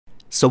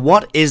So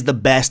what is the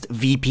best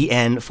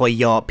VPN for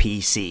your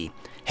PC?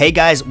 Hey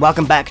guys,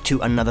 welcome back to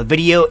another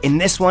video. In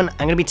this one,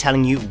 I'm going to be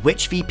telling you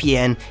which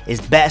VPN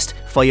is best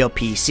for your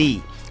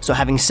PC. So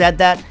having said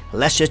that,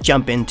 let's just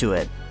jump into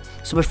it.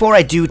 So before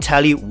I do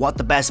tell you what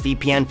the best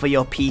VPN for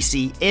your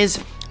PC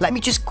is, let me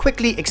just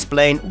quickly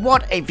explain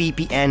what a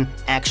VPN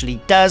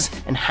actually does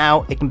and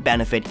how it can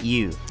benefit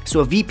you. So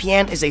a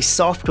VPN is a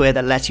software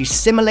that lets you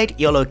simulate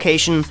your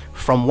location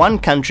from one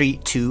country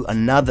to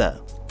another.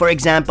 For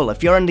example,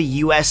 if you're in the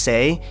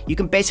USA, you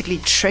can basically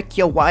trick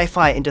your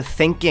Wi-Fi into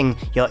thinking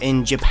you're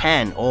in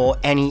Japan or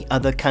any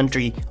other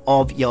country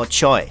of your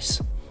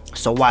choice.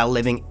 So while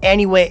living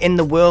anywhere in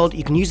the world,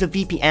 you can use a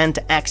VPN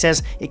to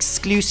access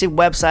exclusive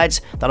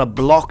websites that are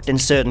blocked in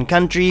certain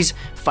countries,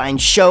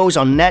 find shows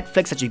on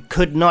Netflix that you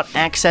could not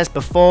access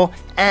before,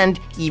 and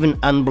even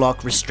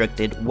unblock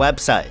restricted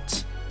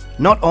websites.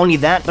 Not only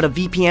that, but a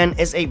VPN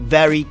is a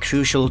very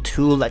crucial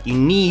tool that you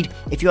need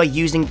if you are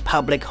using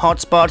public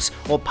hotspots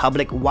or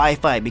public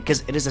Wi-Fi,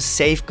 because it is a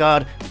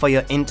safeguard for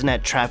your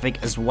internet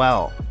traffic as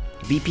well.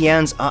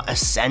 VPNs are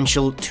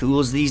essential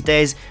tools these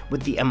days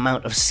with the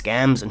amount of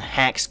scams and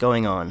hacks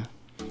going on.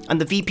 And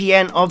the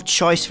VPN of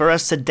choice for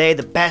us today,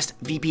 the best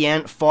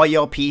VPN for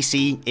your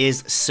PC,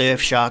 is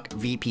Surfshark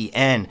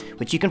VPN,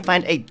 which you can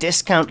find a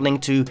discount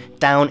link to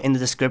down in the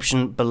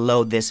description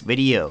below this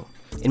video.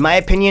 In my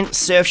opinion,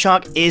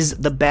 Surfshark is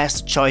the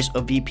best choice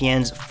of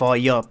VPNs for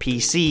your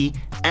PC,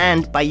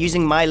 and by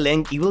using my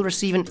link, you will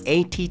receive an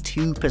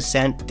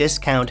 82%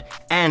 discount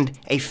and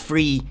a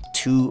free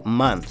 2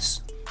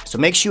 months. So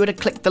make sure to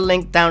click the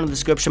link down in the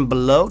description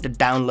below to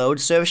download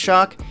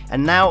Surfshark.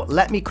 And now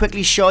let me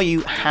quickly show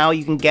you how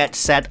you can get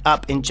set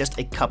up in just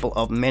a couple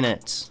of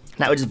minutes.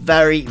 Now it's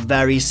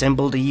very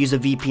simple to use a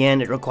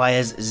VPN. It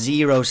requires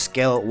zero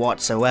skill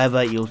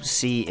whatsoever. You'll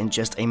see in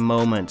just a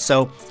moment.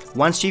 So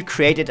once you've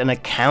created an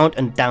account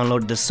and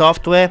downloaded the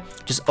software,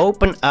 just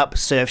open up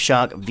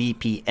Surfshark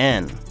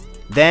VPN.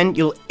 Then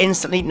you'll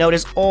instantly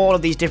notice all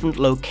of these different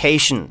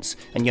locations,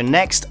 and your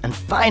next and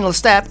final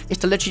step is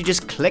to literally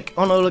just click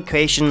on a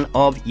location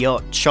of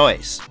your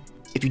choice.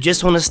 If you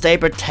just want to stay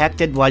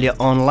protected while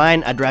you're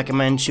online, I'd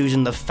recommend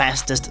choosing the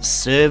fastest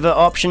server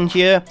option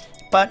here.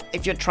 But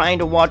if you're trying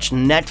to watch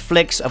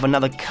Netflix of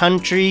another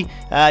country,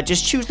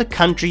 just choose the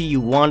country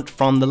you want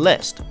from the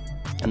list.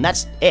 And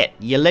that's it,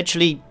 you're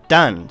literally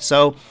done.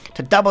 So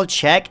to double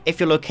check if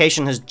your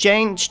location has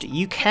changed,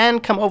 you can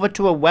come over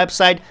to a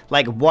website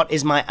like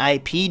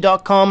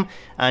whatismyip.com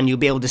and you'll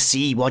be able to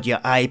see what your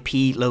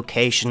IP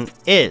location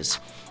is.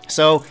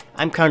 So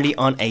I'm currently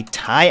on a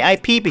Thai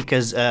IP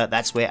because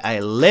that's where I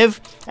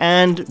live,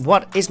 and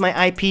What Is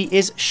My IP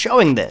is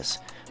showing this.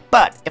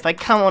 But if I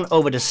come on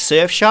over to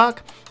Surfshark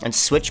and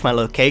switch my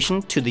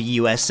location to the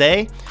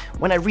USA,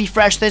 when I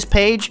refresh this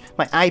page,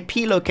 my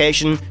IP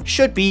location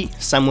should be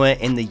somewhere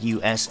in the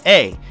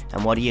USA.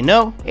 And what do you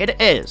know?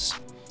 It is.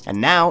 And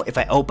now if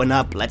I open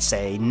up, let's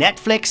say,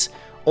 Netflix,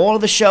 all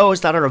of the shows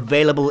that are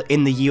available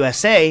in the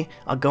USA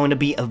are going to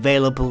be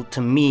available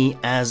to me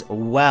as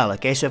well.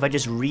 Okay, so if I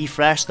just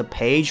refresh the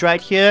page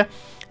right here,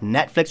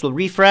 Netflix will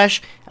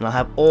refresh and I'll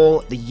have all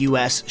the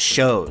US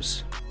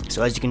shows.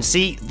 So as you can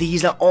see,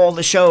 these are all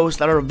the shows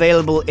that are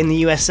available in the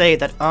USA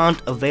that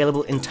aren't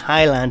available in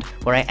Thailand,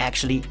 where I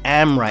actually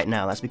am right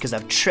now. That's because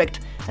I've tricked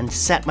and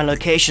set my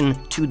location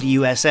to the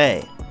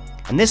USA.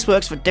 And this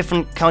works for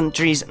different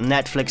countries'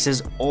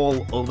 Netflixes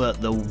all over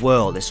the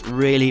world. It's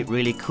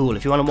really cool.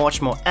 If you want to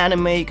watch more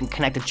anime, you can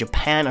connect to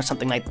Japan or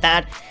something like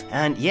that.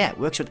 And yeah, it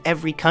works with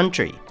every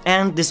country.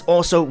 And this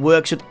also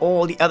works with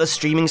all the other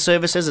streaming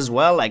services as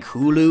well, like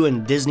Hulu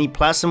and Disney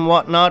Plus and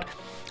whatnot.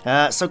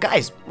 So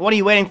guys, what are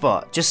you waiting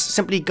for? Just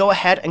simply go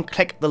ahead and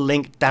click the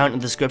link down in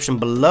the description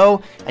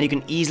below and you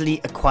can easily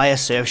acquire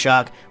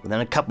Surfshark within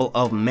a couple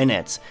of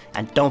minutes.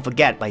 And don't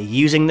forget, by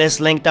using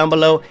this link down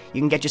below, you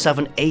can get yourself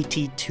an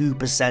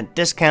 82%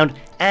 discount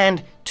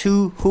and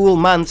 2 whole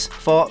months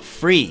for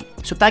free.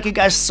 So thank you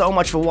guys so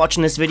much for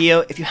watching this video.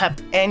 If you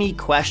have any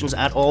questions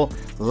at all,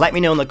 let me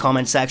know in the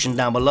comment section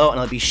down below and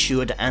I'll be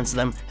sure to answer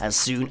them as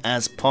soon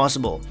as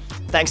possible.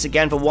 Thanks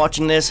again for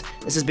watching this.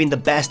 This has been the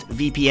best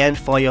VPN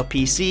for your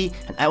PC,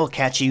 and I will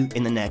catch you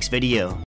in the next video.